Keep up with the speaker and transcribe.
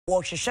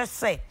hwehwe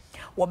say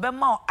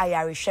wobema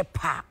ayarehwe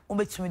pa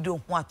obetumi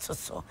do ho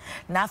atoso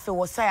na afi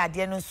wo sai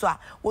ade no so a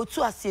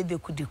wotu ase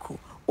dekudeku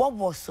wo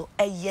boso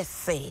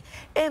eyese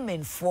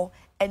amen for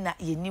ena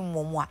yeni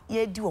momo a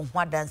yedi wo ho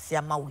adanse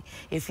amawe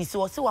efisi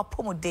wo se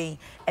wapomoden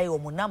eyo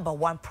mo number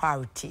 1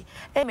 priority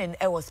amen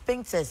e was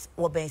Spinxers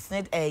wo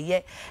bensnet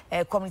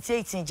community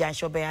 18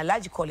 junction ben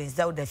large collins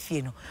da da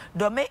fie no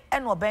do me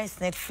eno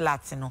bensnet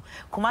flat no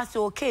kuma se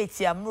okay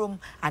ti amrom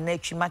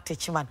anatwima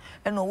techiman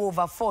eno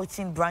over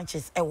 14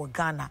 branches e wo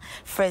Ghana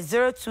for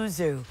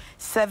 020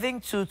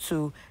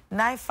 722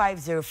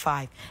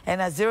 9505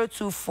 and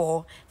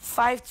 024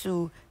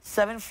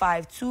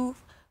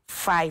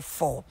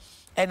 5275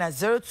 and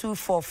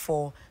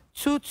 0244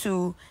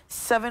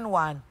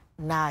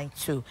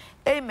 227192.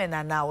 Amen.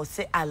 And I will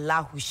say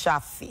Allahu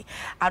Shafi.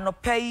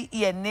 Anope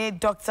ye ne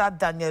Dr.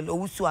 Daniel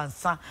Owusu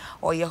Ansa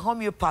or your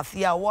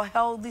homeopathy or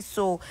healthy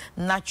soul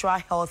natural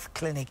health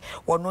clinic.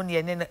 Or no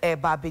ye ne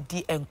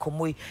babedi and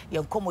komoi ye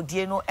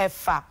komodieno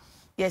efa.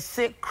 Ye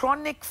say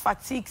chronic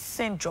fatigue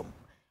syndrome.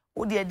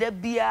 O de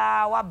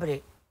bia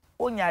wabre.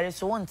 O nyare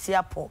so won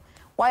tiapo.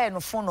 Why no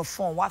phone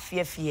wa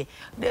fie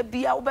de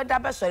bia wo beda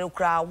be sori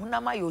kra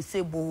hunama yo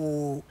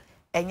sebo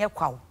enye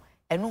kwawo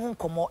enu hu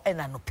nkomo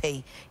ena no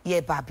pay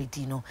ye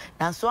babedi no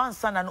nanso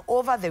ansa na no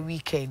over the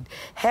weekend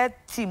head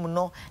team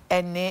no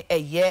ene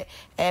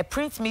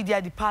print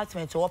media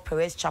department or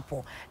Perez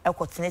Chapel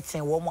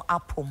ekoteneten wo mo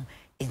apom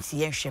enti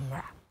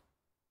yenhwemra.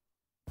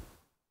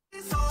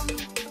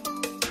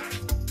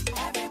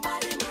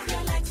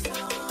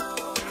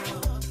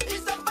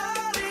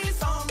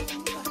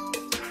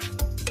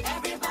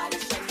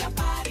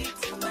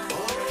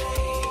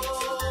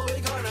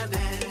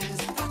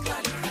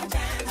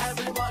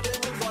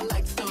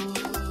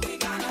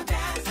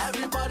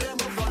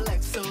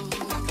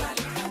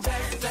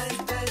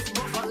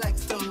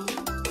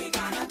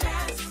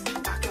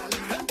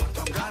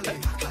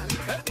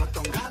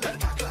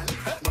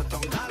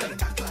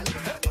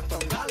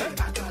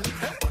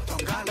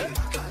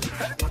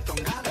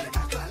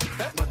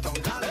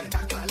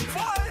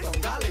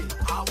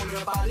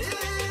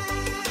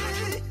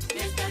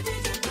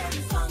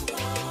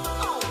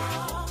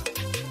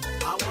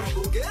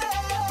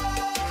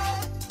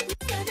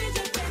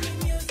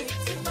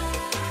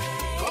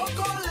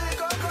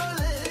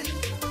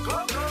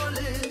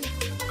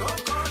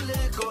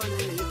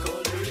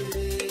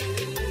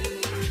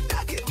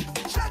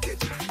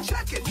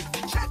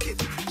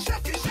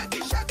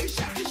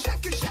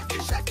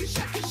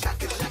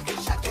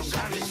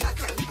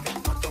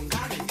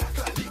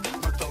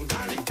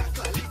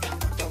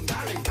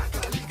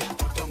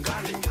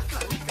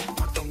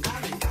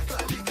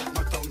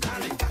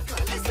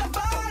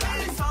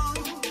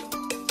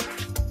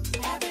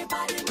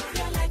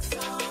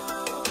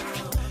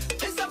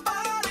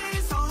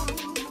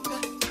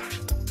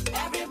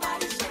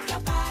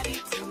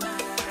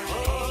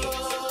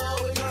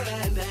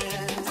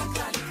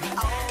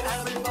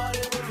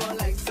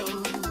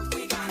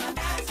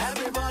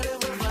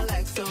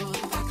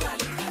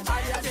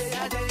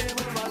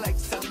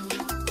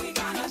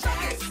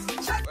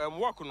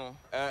 No,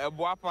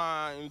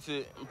 boapa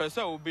into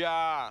Pesa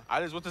Ubia,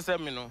 Alice what to say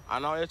me no,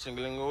 and now you're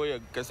chingling away a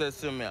cassette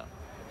simia.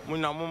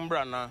 Muna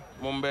Mumbrana,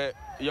 Mumbe,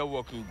 you're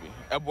walking be.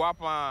 A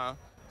boapa,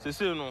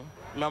 Cecino,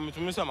 Mamma to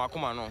Miss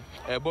Macumano,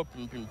 a bob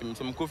pimping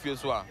some coffee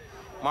as well,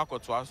 Marco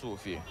to us,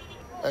 Sophia.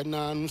 And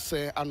none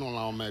say, I don't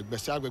know, make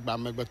Bessaga by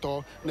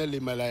Megbeto, Nelly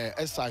Malay,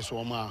 S-size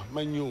woman,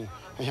 menu,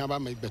 and have I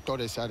make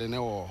better as I don't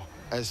know.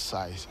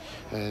 Exercise,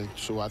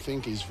 so I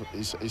think it's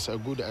a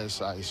good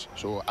exercise.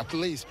 So at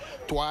least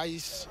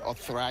twice or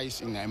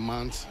thrice in a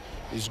month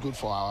is good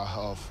for our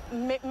health.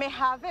 Me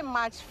having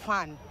much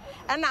fun,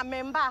 and I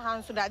remember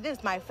so that this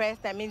is my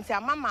first time. Means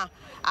Mama,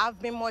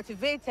 I've been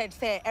motivated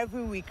say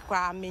every week.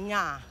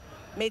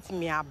 Meet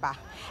me aba,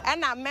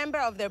 and I'm a member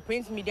of the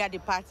print media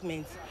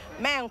department.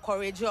 Me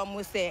encourage you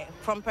almost say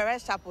from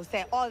Perez Chapel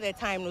say all the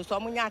time. No, so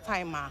munya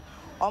time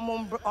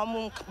Omum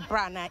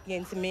brana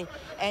yentimi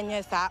and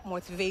yes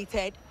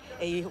motivated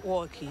a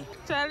walkie.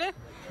 Charlie,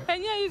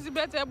 and yeah, is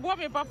better boy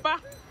me papa.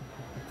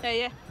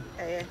 Eh,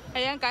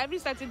 every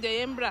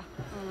Saturday embra.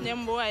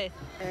 Boy.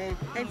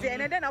 And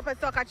then up a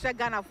talk at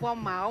Ghana for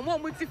my own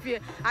multiple.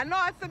 I know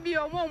I to be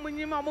a woman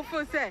you mamma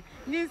say.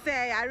 You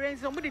say I arrange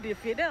somebody to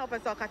feed then up a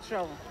talk at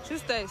show.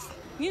 Sisters,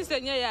 you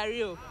say yeah,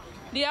 real.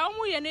 The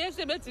Amu and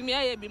Esabet to me,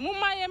 I be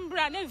Mumma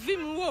embra and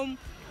vim room.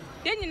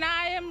 Then you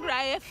I am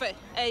dry,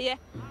 eh?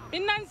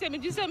 In Nancy,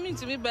 you say mean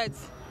to me, but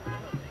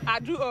I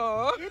do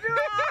all. You do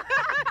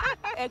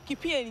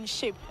keep you in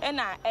shape, and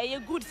a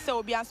good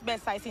so be as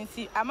best I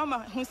see. A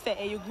mama who say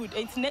a good,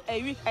 it's not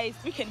a week,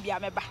 we can be a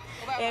member.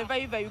 A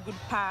very, very good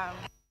palm.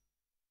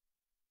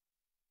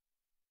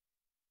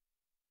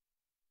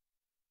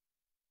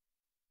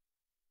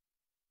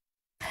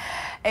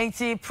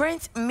 Enti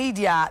print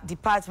media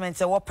department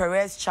wo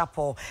Perez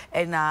Chapel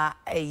and a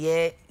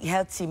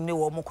health team ne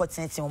wo mo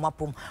continenting wo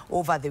mapom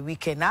over the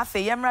weekend. Na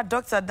fe yemra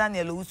Dr.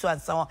 Daniel Owusu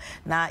Ansa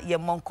na ye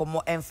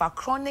monkomo emfa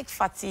chronic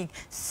fatigue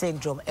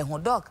syndrome.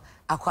 Doc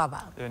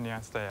Akwaba.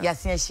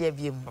 Yasin share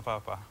biem.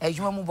 Papa.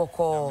 Ejuma mu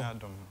boko.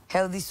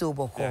 Healthy so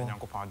boko.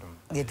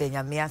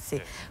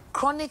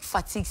 Chronic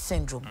fatigue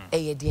syndrome.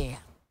 Eye dia.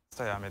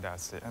 Say me that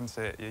say and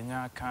say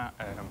yenya kan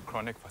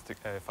chronic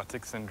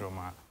fatigue syndrome.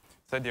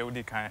 Said the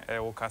odi kan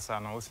wo kasa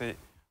no say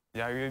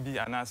yare bi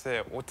ana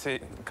say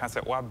wote kan say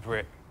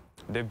wabre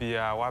de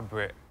bia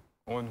wabre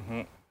on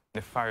hu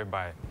ne fare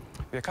by.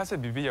 We kasa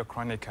bibi ya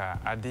chronic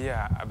ade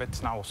a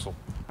abetena wo so.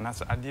 Ana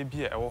say ade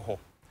bi e wo ho.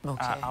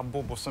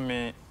 Abo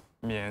bosome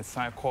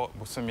miensan ko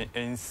bosome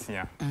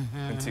ensia.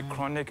 Nti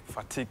chronic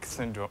fatigue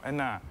syndrome.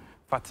 Ena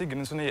fatigue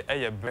nso no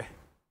ye bre.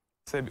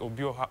 Say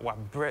obi o wa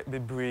bre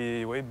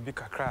bebre we bi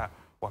kakra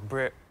wa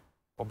bre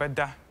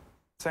obeda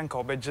senka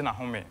obeje na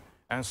home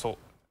enso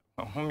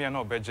home na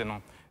obeje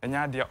no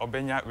enya de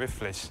obenya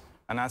refresh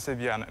ana say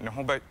bia ne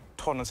ho be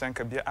to no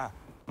senka bia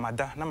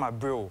mada na ma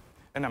bre o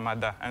ena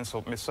mada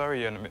enso me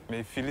sorry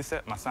me feel say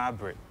masan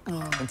bre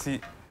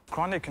nti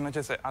chronic no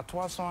just say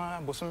atoaso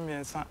bosome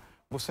miensa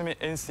bosome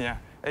ensia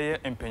eye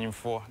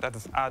empanyimfo that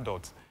is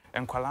adult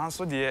enkwala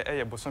nso de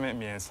eye bosome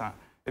miensa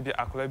e bia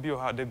akola bi o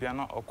ha de bia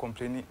na o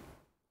complain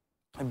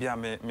bia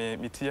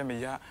me tie me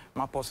ya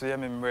maposo ye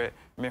me mre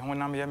me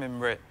honam ye me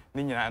mre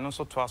ni nyina eno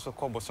so to aso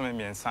ko bosome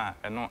miensa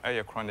eno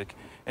eye chronic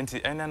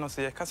enti ene no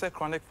se ye kase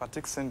chronic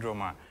fatigue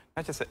syndrome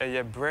na che se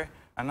eye bre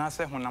ana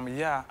se honam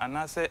ya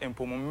ana se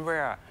empomo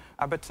mre a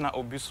abetena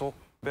obi so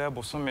be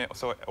bosome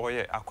so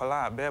oye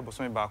akwala be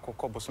bosome ba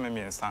ko bosome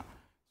miensa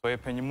so ye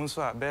panyimu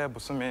so a be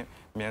bosome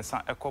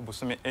miensa ekọ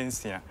bosome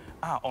ensia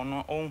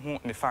ono onhu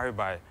ne fare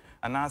bai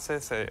ana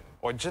se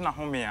oje na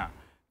home a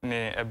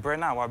ne ebre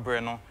na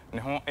wabre no ne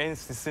ho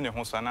ensisi ne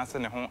ho so ana se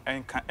ne ho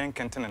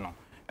enkentene no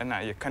na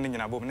ye kan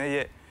nyina bom na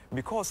ye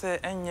because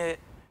enye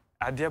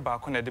ade ba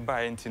ko na de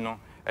ba enti no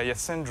ye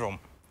syndrome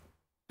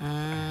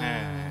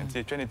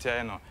ti trinity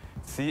no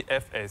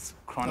CFS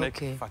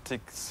chronic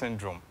fatigue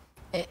syndrome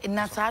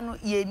na sanu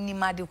ye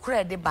nimade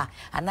kura de ba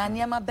ana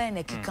niama ben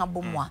na kika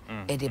bom a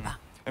e de ba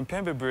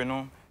empen bebre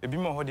no ebi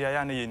mo ho de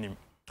aya na ye nim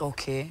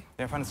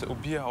ye fan se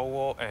obi a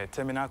owo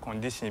terminal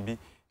condition bi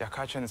ya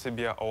ka chen se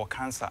bia owo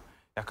cancer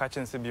ya ka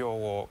chen se bia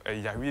owo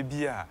yare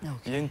bi a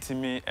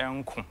yentimi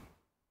enko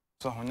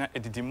so honya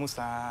edidi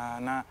musa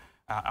na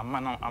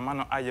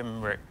amano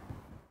ayemre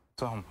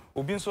so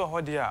obi nso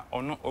ho de a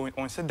ono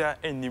onse da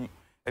enim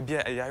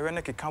bia yare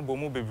na keka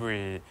bomu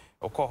bebre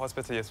okọ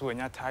hospital yeso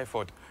onya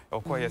typhoid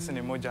okọ yese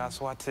ne moja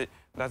swate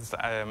that's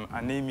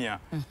anemia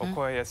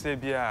okọ yese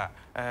bia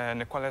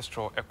ne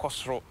cholesterol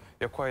ekosro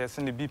ekọ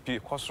yese ne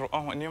BP kosro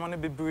ne ma ne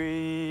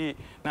bebre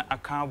na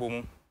aka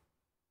bomu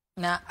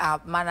na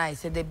mana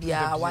ise de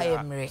bia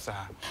wayemre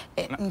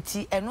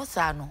nti eno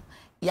sa no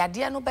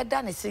yade no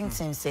beda ne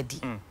symptoms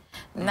sedi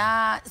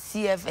na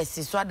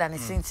CFS so ada ne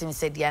symptoms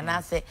sedi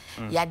ana se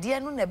yade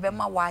no ne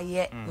bema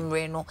waye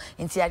mre no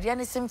nti yade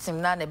ne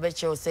symptom na ne be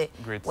chew se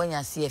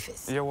wanya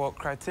CFS your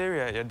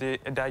criteria ye de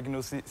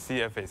diagnose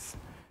CFS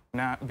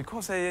na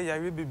because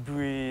yare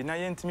bebre na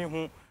yentimi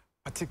hu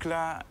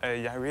particular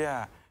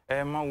yare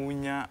a ma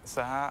wunya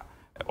sa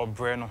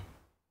obre no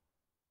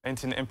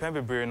enti ne empen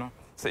bebre no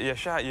se ye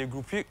sha ye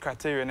group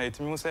criteria na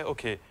yetimi hu say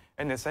okay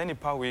and say ni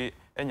power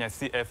enya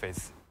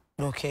CFS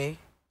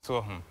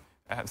so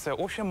se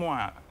ohwe mo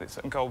a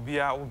nka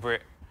obia wo bre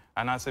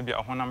ana se bia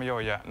honam ye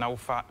oya na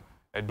wofa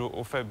edo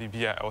ofa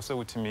bibia o se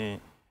wutimi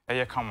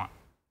eye kama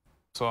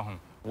so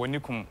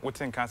wonikum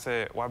wotinka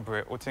se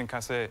wabre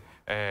wotinka se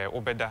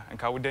obeda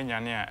nka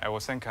wodanyane a wo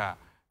senka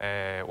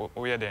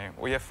woye den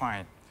woye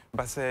fine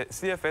but se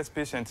CFS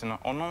patient no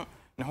ono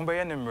ne ho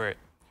beye ne mre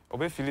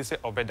obefili se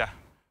obeda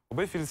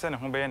obefili se ne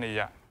ho beye ne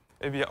ya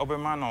ebia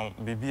obema no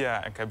bibia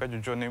nka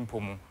bedwojo ne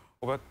mpomu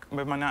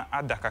obema na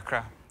ada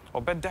kakra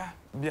obeda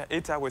bia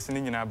 8 hours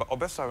ni nyina ba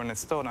obesoro ne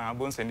still na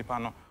abonse nipa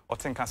no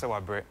otinka se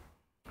wabre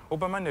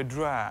obama na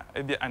duru a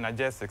ebia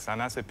analgesics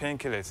and as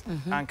painkillers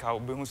anka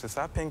obehu se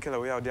sa painkiller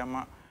we a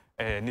ama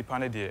nipa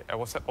ne de e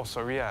wo se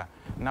osori a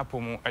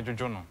napomu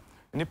adwojo no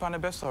nipa ne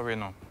be sorry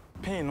no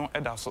pain no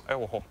eda so e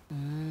wo ho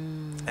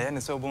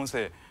ne se obon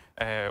se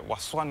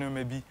waso no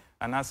ma bi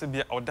anase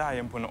bia oda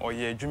yempo no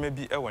oye adwuma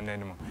bi e wo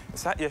nanim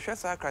sa ye hwe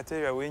sa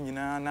criteria we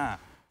nyina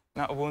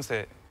na obon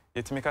se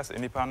yetimi ka se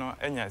nipa no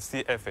enya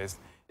CFS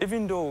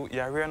even though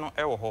yare no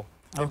e wo ho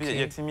bia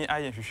yetimi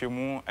aye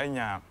hwehwemu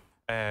enya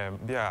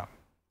bia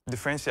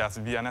differentials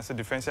bi anase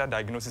differential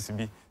diagnosis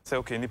bi say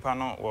okay nipa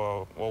no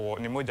wo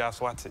ni moja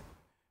swate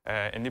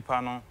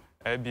nipa no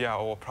bia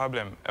o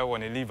problem e wo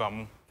ne liver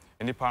mu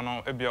nipa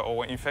no bia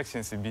o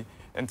infections bi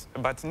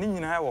but ni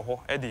nyina e wo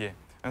ho e de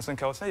enso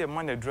nka wo say ye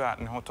man na dru a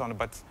ne ho ton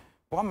but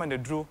wo man na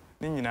dru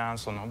ni nyina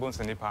nso no bon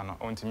se nipa no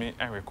ontimi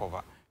en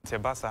recover nti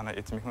basa na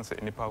etimi hu se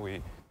nipa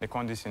we the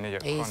condition ye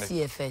chronic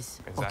CFS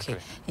okay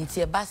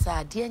nti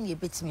basa de na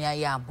ebetimi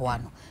aye aboa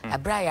no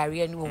abra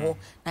yare ni wo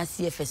na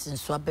CFS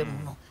nso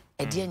abam no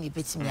ede na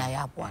ebetimi aye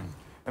aboa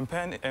no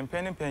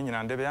pen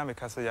nyina de be ya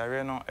meka se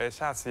yare no e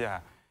hyase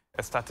a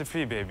start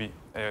free baby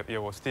ye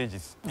was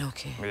stages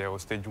okay ye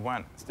was stage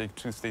 1 stage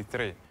 2 stage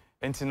 3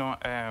 enti no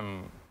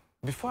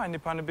before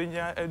nipa no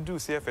benya do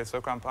CFS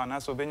or campaign na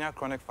so benya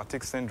chronic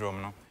fatigue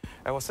syndrome no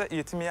e was say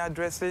yetimi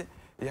address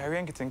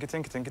yare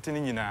nkete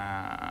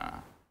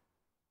nyina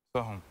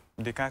so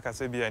de kan ka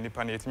se bia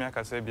nipa na yetimi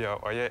aka se bia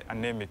oye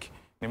anemic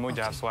ne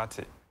moja so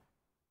ate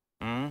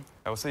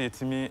I was say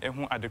yetimi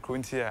ehu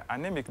adekronti a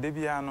anemic de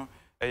bia no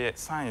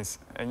science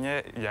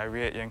enye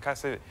yare yenka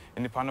se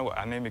nipa no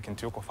anemic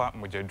nti okofa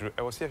mojadru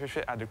I was say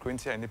hwehwe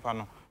adekronti a nipa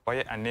no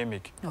oye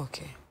anemic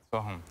okay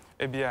so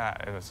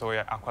ebia so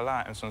ya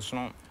akwala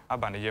nsonsono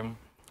aba ne yam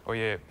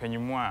oye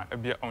panyimu a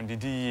ebia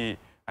ondidi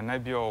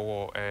anabia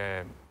owo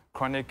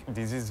chronic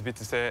disease bit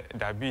say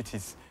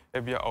diabetes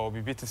ebia o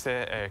bibi to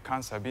say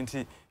cancer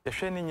binti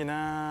yehwe ni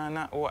nyina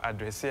na o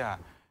address a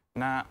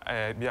na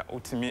bia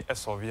otimi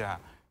esolve a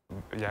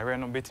yare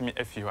no betimi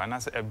afi ho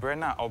anase ebre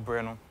na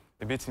obre no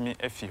betimi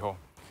afi ho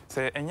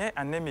say enye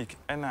anemic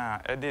na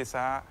ede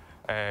sa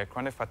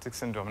chronic fatigue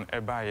syndrome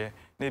ebaye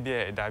na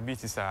bia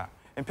diabetes a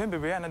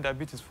empembebre na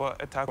diabetes for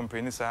attack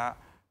company sa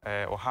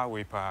or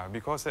highway pa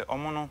because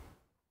omono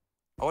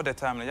all the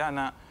time ya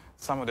na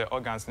some of the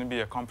organs need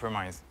be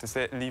compromised to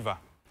say liver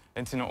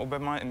enti no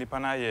obema nipa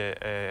na ye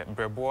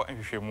brebo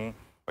nhwehwemu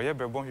oye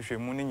brebo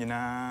nhwehwemu ni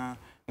nyina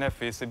na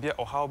face bia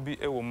ohaw bi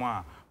ewo mu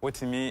a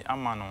wotimi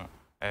ama no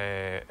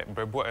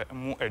brebo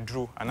mu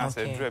edru ana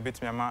say edru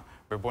betimi ama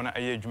brebo na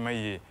aye adwuma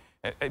ye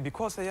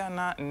because ya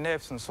na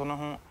nerves nso no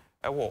ho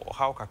ewo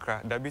ohaw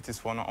kakra diabetes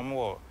for no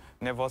omo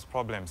nervous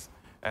problems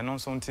eno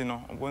nso nti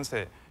no won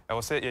say e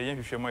wo say ye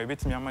nhwehwemu e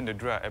betimi ama ne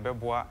dru a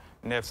ebeboa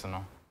nerves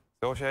no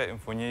so hwe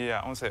mfonyi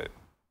ya on say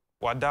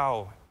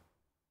wadao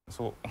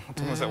so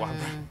tumo say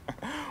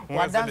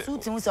wadan so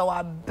timu say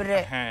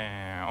wabre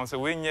on say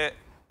we nye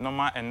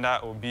normal enda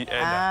obi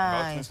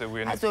elder about say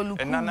we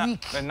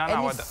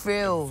enana wada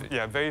feel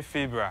yeah very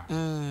febrile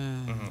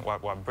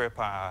wabre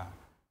pa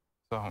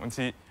so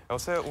nti I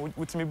say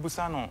utimi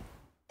busa no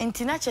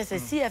nti na che say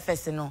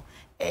CFS no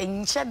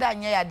enche da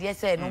nya ya de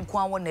say no nko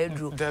awo na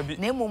aduro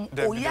na emom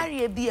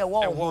oyare bi e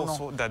wo ho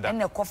no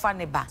ene kofa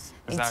ne ba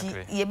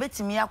nti ye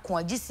betimi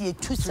akon agisi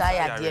etu sa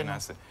ya de no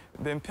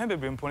the pembe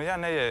mpon ya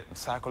na ye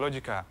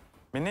psychological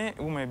mene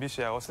woman bi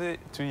share was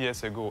 2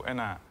 years ago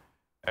and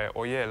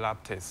oye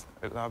lab test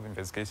lab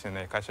investigation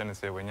e ka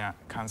say wenya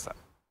cancer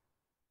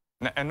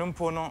na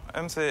enumpo no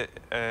say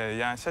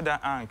ya sheda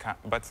anka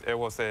but it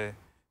was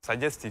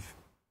suggestive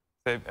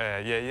say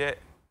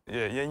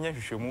ye nya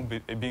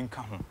hwehwemu ebi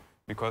nka ho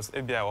because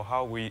ebia or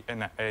how we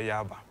na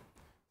yaba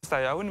sister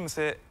ya wonim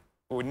say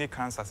oni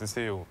cancer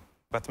say o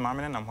but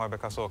mama na ho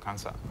abeka so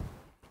cancer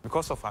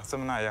because of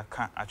asem na ya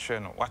ka atwe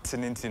no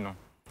watenenti no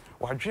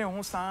wadwen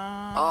ho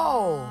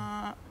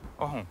saa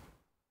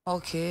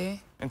okay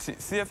nti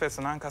CFS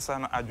na nkasa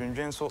no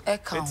adwendwen so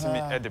etimi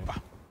edeba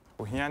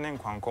ohia ne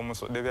nkwankom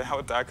so de be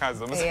how ta ka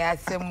zo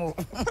asemo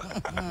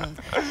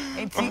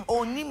nti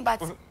onim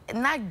but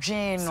na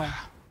dwen no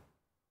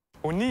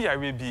oni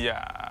yare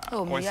bia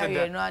won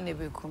say no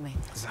anebekume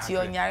ti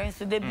onyare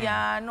so de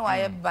bia no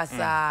aye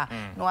basa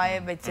no aye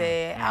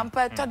bete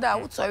ampa toda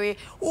utori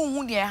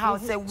unhu ne how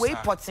say we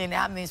potin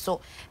I mean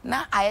so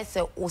na aye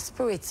say o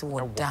spirit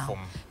wo down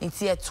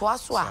nti e to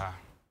aso a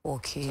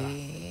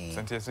okay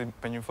senti say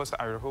panyimfo say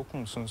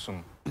arehokum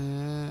sunsum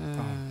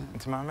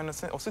nti mama no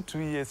say o say 2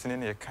 years ne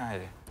ne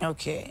kan ye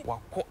okay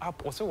wako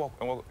up o say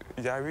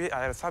yare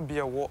aye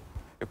sabia wo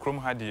ekrom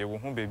hade wo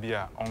hu baby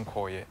a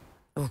onkoye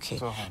okay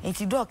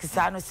nti doc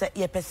sa no say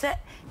ye pese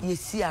ye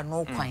si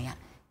ano kwan a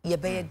ye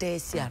be ye dey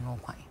si ano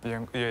kwan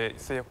ye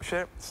say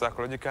share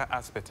psychological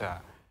aspect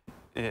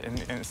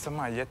in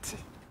some yet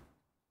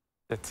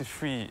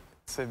free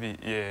say be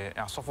ye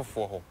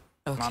asofofo ho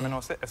mama no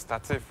say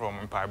started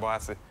from mpaibo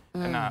ase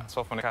na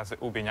sofo no ka say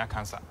obenya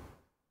cancer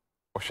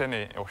o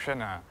hwe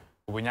na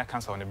obenya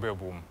cancer on the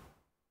brain.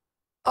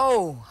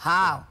 Oh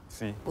how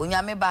see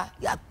onyame ba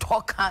ya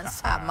talk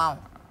cancer ma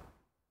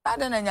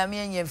ada na nyame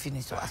enye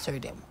mfini so asori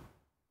dem.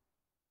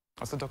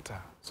 As a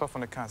doctor, so for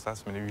the cancer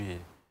as me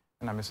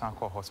na me san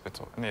call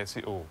hospital na you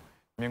see oh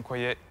me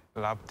nkoye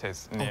lab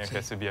test na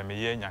kese bia me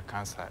ye nya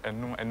cancer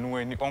enu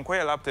ani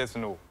onkoye lab test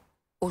no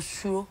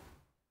osuo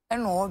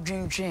ena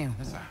odwendwen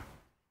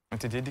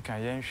nti de di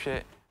kan ye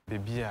nhwe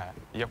bebi a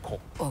ye kɔ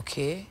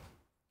okay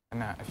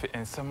na afi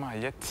ensema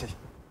yete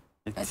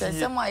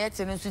ensema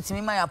yete no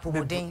sutimi ma ya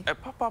poboden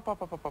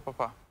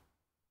papa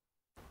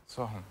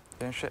so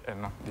ye nhwe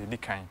eno de di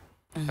kan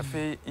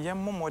afi ye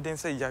momoden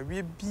say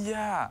yawe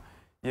bia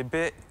ye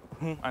be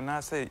hu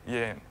ana say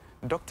ye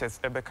doctors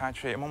ebe kan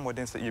twe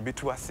momoden say ye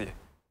betu ase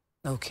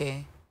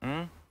okay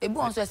ebi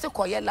on so say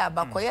koye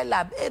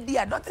lab ebi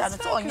a doctor no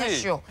so onye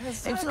sure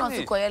enti no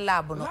so koye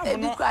lab no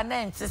ebi kra na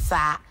enti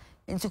saa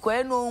enti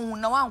koye no hu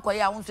na wan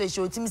koye a won so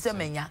ehwe otimi se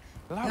manya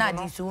na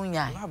di so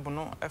nya lab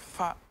no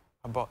efa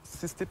about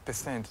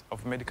 60%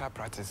 of medical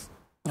practice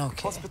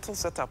okay hospital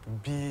setup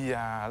be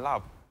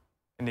lab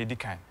in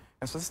edikan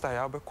and so sister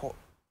ya be call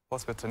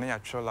hospital na ya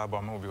tro lab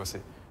am obi o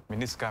say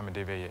miniska me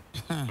de be ye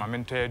ma me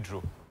nto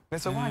adro ne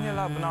so wan ye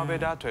lab na be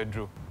da to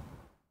adro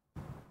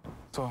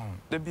so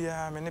the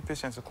bia many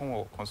patients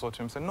come consult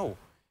him say no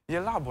ye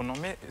lab no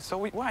me so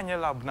wan ye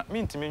lab na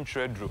me ntimi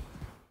ntro adro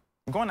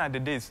gone are the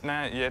days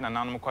na ye na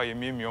nanom kwa ye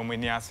mi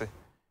omani ase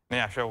na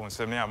ya hwe won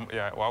se na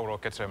ya wa woro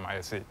ketre ma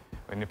ye say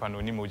nipa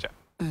no ni moja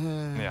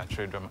na ya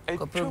trade drama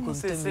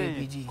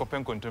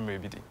kopen contemporary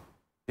bidi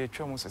ye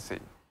twam say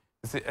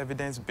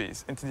evidence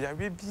based into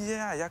the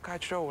bia ya ka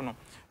kire wo no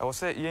I was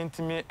say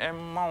yentimi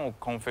emma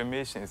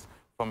confirmations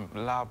from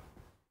lab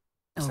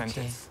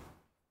centers.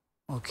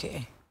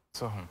 Okay.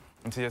 So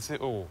into you say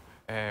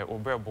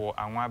obrebo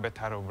anwa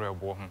better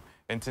obrebo ho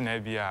enti na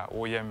bia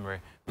wo yemre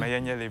ma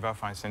yenye liver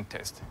function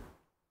test.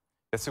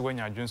 Yes, when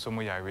you are doing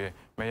some yare,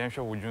 may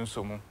ensure we do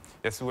some.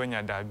 Yes, when you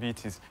are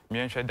diabetes, may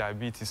ensure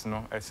diabetes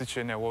no, a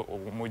situation or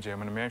mojem,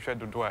 and may ensure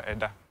to do a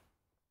eda.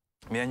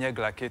 May ensure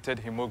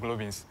glycated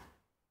hemoglobins,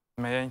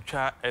 may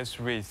ensure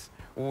S-rays,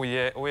 we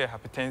are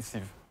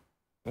hypertensive.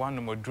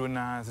 One more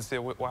drona, say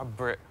what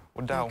bread,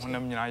 or down when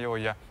I'm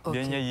ya, may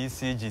ensure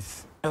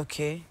ECGs.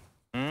 Okay.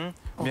 May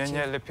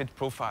ensure lipid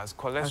profiles,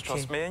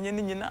 cholesterol, may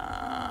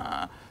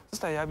ensure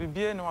sister, I be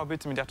bien no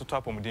bit me that to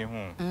top of the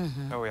home.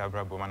 Oh, yeah,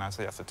 bravo, man, I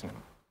say a certain.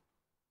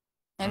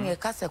 And your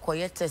case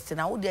a test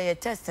na wo de ye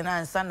test na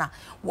ansa na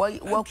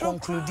wo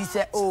conclude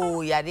say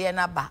oh ya de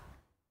na ba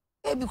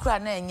e bi kura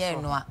na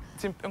enye no a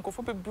tim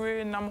enkofo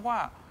bebre nam ho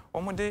a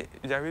omo de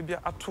yare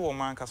bia ato o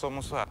man kasa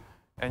omo so a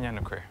enye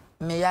no kre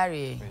me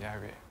yare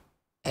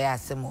e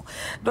asemo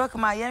dok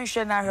ma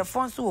yenhwe na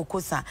hwefon so wo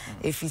kosa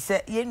efi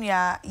se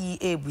yenua yi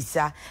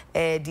ebusa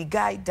the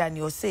guy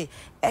Daniel say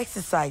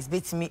exercise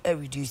betimi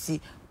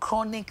reduce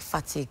chronic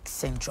fatigue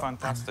syndrome.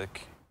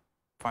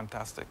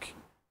 Fantastic.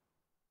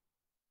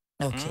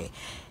 Okay.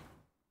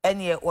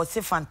 And yeah, what's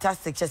a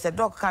fantastic? She said,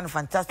 "Dog kind of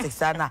fantastic,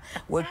 sana.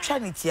 We're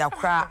trying to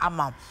acquire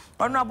amount.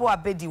 Honorable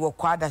Abedi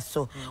Wakwada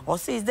so. Or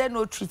say, is there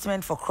no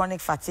treatment for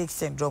chronic fatigue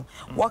syndrome?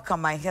 What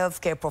can my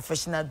healthcare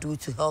professional do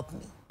to help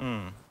me?"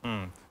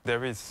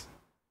 There is.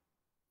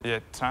 Yeah,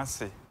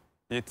 transi.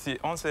 Yeti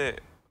on say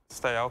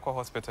stay alcohol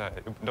hospital.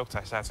 Doctor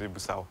Shatu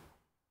Busao.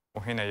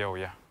 Ohina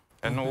ya.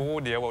 And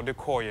no, they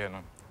call you no.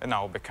 And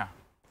now beka.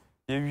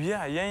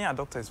 Yeah,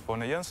 doctors for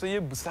no. Yan so ye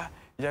busa.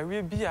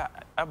 Yare bia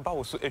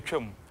about so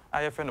etwam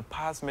I have a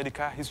past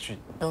medical history.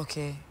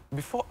 Okay.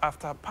 Before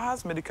after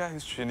past medical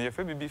history na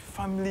yefe be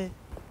family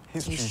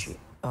history.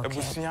 Okay.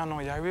 Ebusia no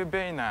yare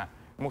be na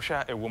mo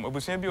hwa ewom.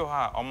 Ebusia bi o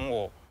ha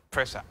omo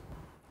pressure.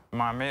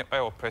 Mama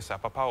pressure,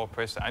 papa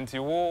pressure. Anti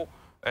wo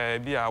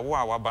bia wo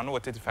a waba no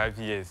 35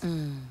 years.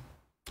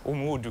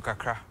 Omo odu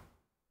kakra.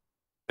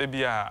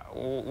 Bia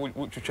wo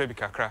twetwa bi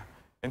kakra.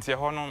 Anti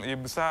ho no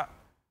ebusa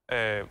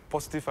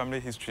positive family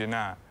history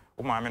na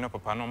o mama no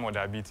papa no more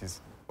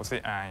diabetes. O say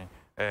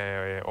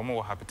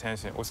omo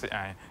hypertension. O say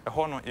a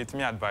ho no it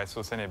me advice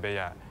so say na be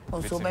ya.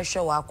 So be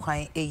sure wa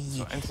kwan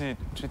eyi. Anti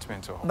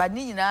treatment o. But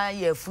ni nyina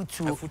ye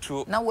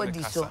futuo. Na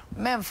wadi so.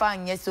 Memfa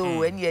anye so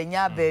eni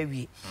enya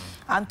baby.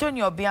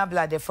 Antonio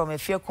Biablade from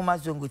Efiekuma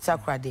Zongo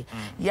Takrade.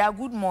 Yeah,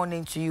 good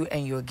morning to you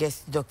and your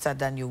guest Dr.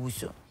 Daniel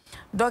Wuso.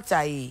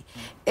 Dr. E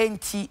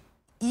enti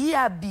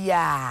iya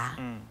bia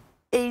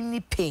any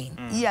pain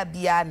iya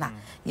biana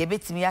ye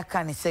betimi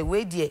aka ne say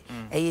we de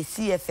eye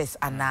CFS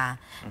ana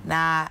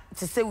na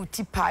te say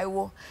uti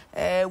paiwo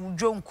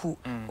udwonku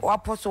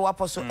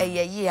waposo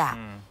eye ye a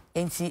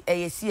enti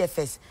eye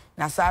CFS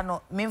na sa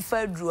no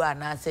memfa duru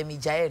ana se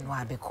mijae no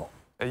abeko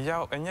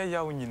yaw enye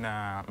yaw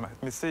nyina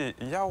me say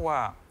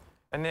yawa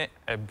ene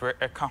ebre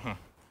eka ho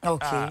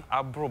okay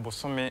abro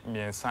bosome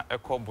miensa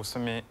ekọ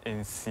bosome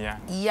ensia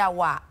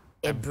yawa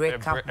ebre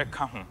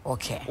eka ho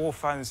okay o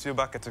fancy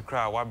bucket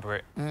kra wa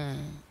bre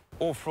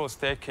o fro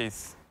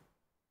staircase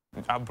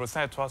abro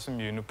sai to aso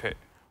mienu pe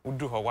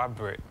udu ho wa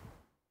bre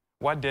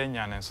wa de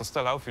nyane so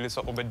still I feel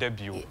so obeda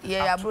bio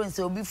yeah abro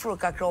nse obi fro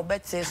kakra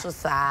obete so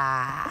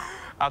saa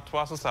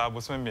atwa so saa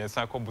bosome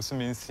miensa ekọ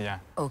bosome ensia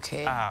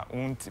okay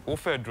o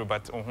fedro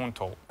but o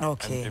honto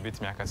okay e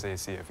betimi aka say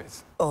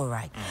CFS all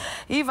right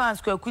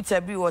Evans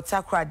Kwakuta bi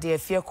watakra de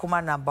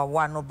Efiekuma number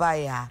 1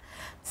 obaya.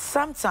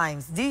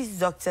 Sometimes these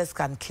doctors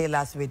can kill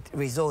us with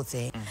results.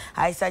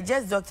 I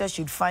suggest doctors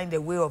should find a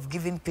way of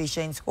giving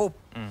patients hope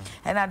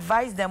and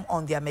advise them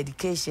on their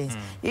medications,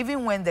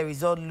 even when the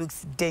result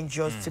looks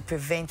dangerous to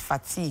prevent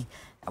fatigue.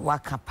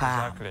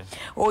 Exactly.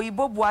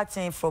 Oyibo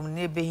Boateng from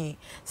Nebehi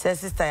says,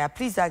 "Sister,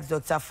 please ask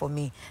doctor for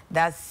me.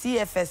 Does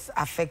CFS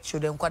affect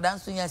children?"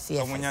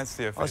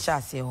 CFS.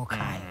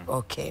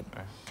 Okay.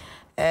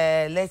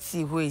 Let's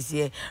see who is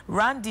here.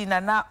 Randy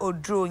Nana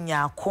Odro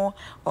Nyako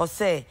or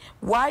say,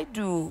 why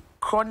do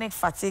chronic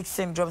fatigue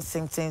syndrome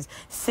symptoms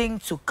seem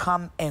to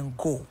come and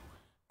go?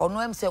 Or no,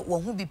 I'm saying,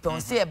 who be pon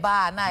say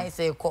ba na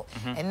say ko,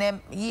 and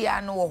then ye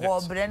no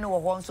ho brand no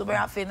ho so be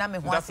afi na me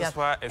ho asia.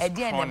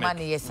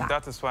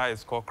 That is why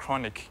it's called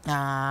chronic. So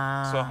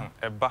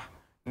eba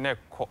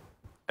neko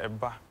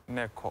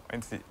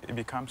and it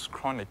becomes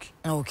chronic.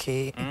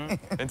 Okay.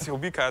 Until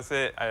because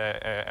say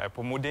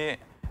promoting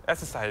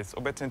exercise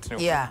obetintin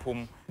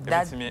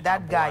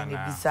that guy ne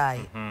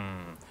beside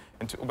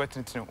nti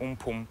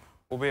obetintin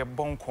obe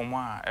bon komo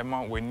a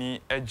ema wani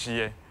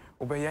agye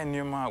obeya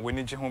nneema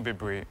wani gye ho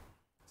bebre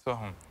so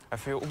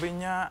afi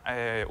obenya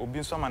obi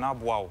nso ma na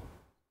aboa wo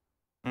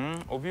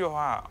obi ho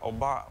a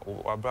oba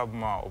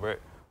abrabuma obe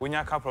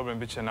wonya ka problem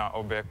bi che na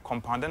obe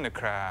compound ne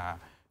kra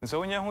nso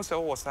wonya ho se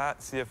wo sa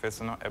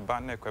CFS no eba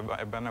na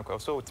eba na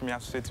so otimi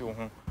associate wo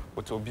ho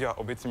woto bia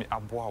obetimi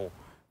aboa wo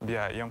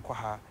bia yenkɔ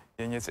ha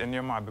yenyes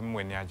enema abem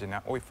wani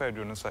agena o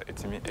ifedu no so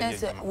etimi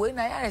eyema we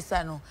na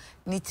yaresa no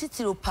ni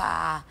titiro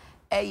pa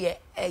eye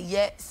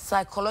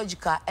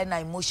psychological and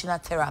emotional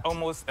therapy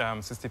almost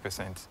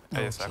 60%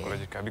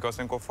 psychological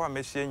because nkofo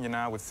amehie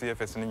nyina with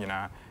CFS no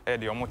nyina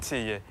de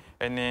omoteye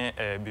ene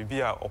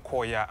bibia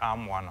okoya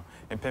amwa no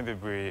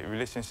empembebre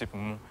relationship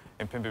mu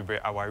empembebre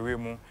aware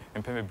mu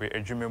empembebre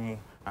adwuma mu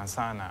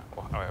ansana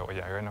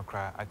oyare no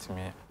kra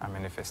atimi a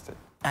manifested.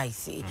 I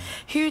see.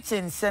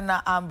 Hilton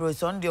Senna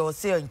Ambrose on the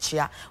Ocean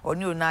Chia, or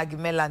new Nag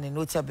Melanie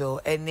Notable,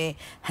 any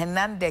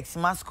Hernandez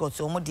mascot,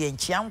 or Modi and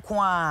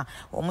Chiamqua,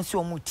 or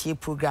Monsieur Muti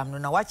program.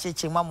 No, watch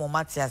it, Mamma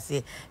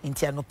Matias, in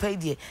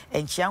Tianopedia,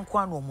 and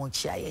Chiamqua no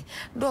Mochiae.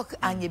 Doc,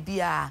 and ye be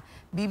a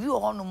Bibi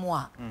or no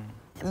more.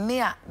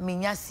 Mea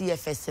minya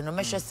CFS no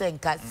mesho se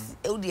nka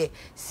e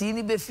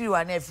sini be free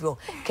wa na efio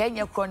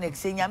Kenya chronic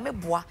se nya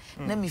meboa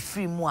na me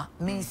free mu a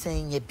me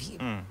nsan nya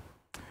bi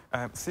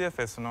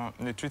CFS no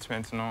the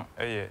treatment no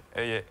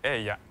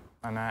ya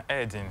ana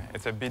edin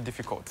it's a bit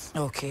difficult.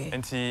 Okay.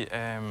 Enti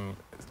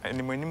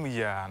animu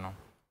ya no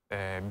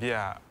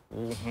bia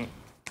wo hu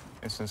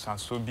ensunsan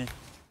so bi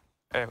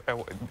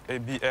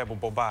bi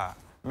boba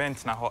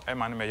ment na ho e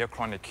ma no me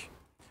chronic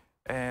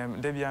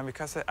da bia me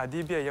ka se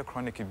ade bia ye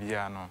chronic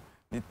bia no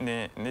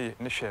ne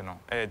hwe no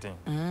edin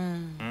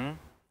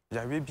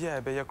ya we bia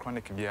e be ye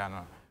chronic bia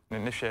no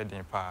ne hwe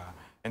edin pa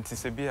enti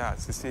se bia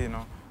sisi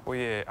no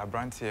oye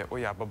abrantie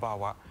oye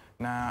ababawa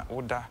na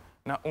oda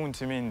na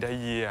ontimi nda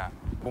yie a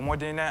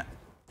bomodin na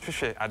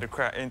hwehwe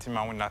adekra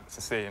entima wona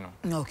sese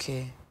no.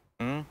 Okay.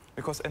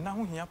 Because ena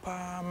ho hia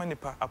pa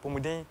manipa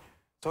apomodin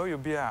so you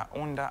be a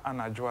onda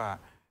anadwo a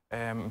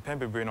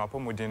pembebre no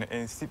apomodin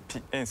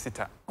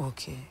ensita.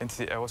 Okay.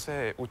 Enti e wo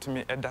se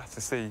utimi eda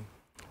sese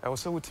e wo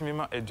se utimi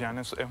ma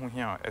aduane so eho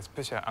hia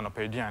especially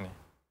anopa aduane.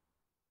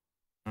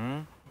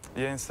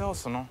 Yen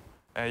cells no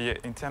ye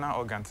internal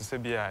organ to se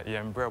bia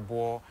ye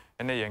mbrebo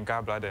ene ye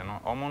gallbladder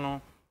no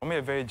omo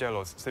very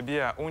jealous se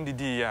bia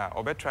ondidi ya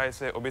obe try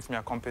say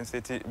obetimi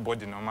compensate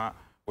body no ma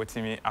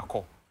wetimi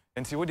akọ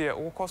enti wo de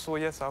wo koso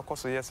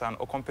yes and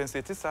o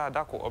compensate sa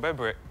dako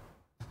obebre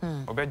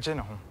obeje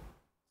ne ho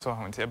so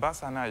enti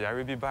ebasa na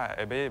yare bi ba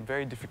ebe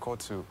very difficult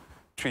to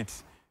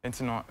treat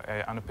enti no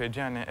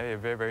anopeduane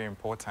very very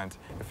important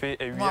efe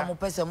ewia mo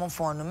pese mo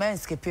phone no men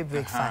skip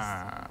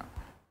breakfast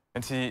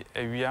enti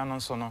ewia no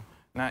so no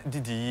na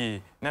didi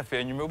ye na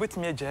fe enwume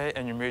obetimi agye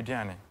enwume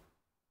aduane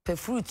pe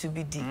fruit to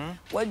be di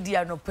what di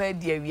anopa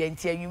di awie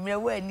nti enwume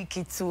wa ni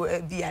kitu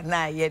bia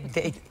na ye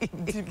dey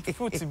the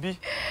fruit be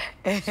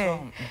so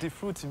the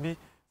fruit be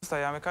so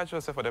I am catch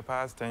yourself for the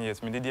past 10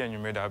 years me did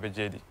enwume da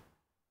abejedi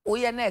o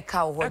ye na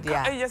ka wo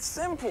dia yes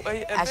simple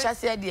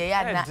ahase dia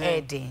ya na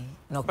edin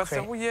no but say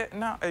wo ye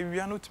na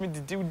awia no tumi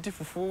di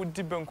fufu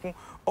di banku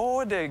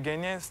all the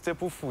Ghanaian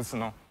staple foods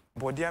no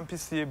body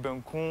ampisi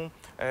banku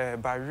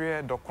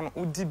barrier dokono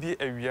udi bi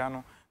awia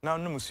no now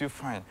no monsieur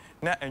fine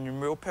na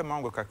enwume ope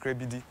mango kakra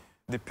bi di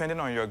depending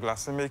on your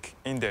glycemic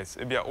index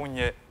e bia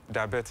onye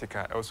diabetic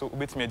also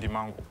obetime di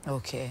mango.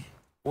 Okay.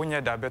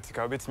 Onye diabetic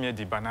obetime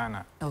di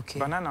banana. Okay.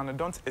 Banana no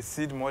don't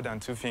exceed more than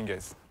 2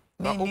 fingers.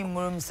 Ni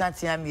murum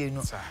satia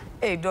mienu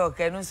eh doc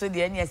enu so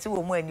de anya se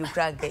wo mu ani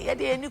kranka ye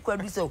de ani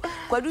kwadu so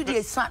kwadu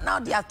de san na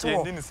de ato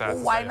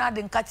why na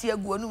de nkati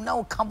agu anu na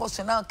wo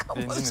kamboso na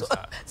kamboso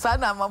sa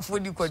na amafo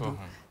di kwadu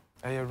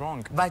you're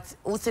wrong but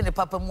wo se ne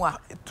papa mu a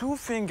 2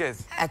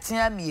 fingers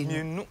atia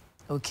mienu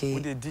okay wo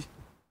de di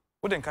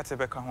wo de nkati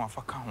be ka ho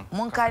afaka ho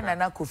mun kai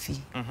na kofi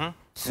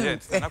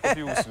yes na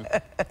kofi usu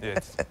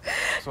yes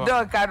so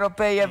doc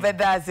arope ye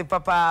bedase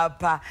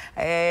papa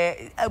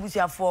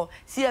abusiafo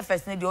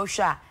CFS ne de o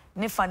hwa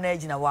ne fa na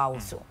agina wa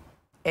so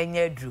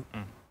enye adru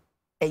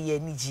eye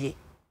nigie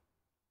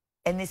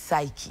ene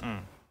psyche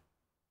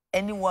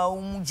ene wa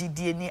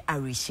umugidie ni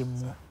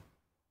arehemu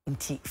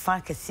nti fa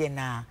kese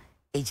na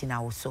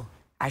agina wo so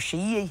ahwe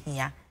ye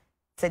hia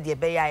se de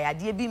be ya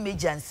ade bi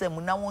meja nsam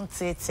na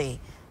wontete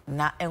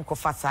na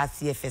enkofa sa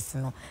CFS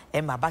no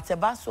ema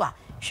bateba so a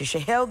hwehwe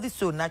healthy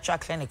soul natural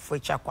clinic for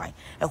chakwan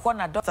ehọ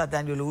na Dr.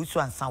 Daniel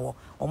Owusu ansawo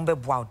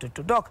ombeboa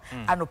ododo doc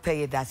anope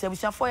ye da se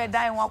busia for ye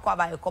dan wa kwa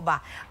ba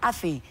ekoba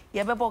afi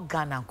ye bebo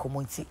Ghana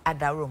community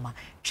adaroma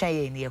twen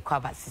ye ne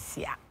ekoba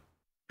sisia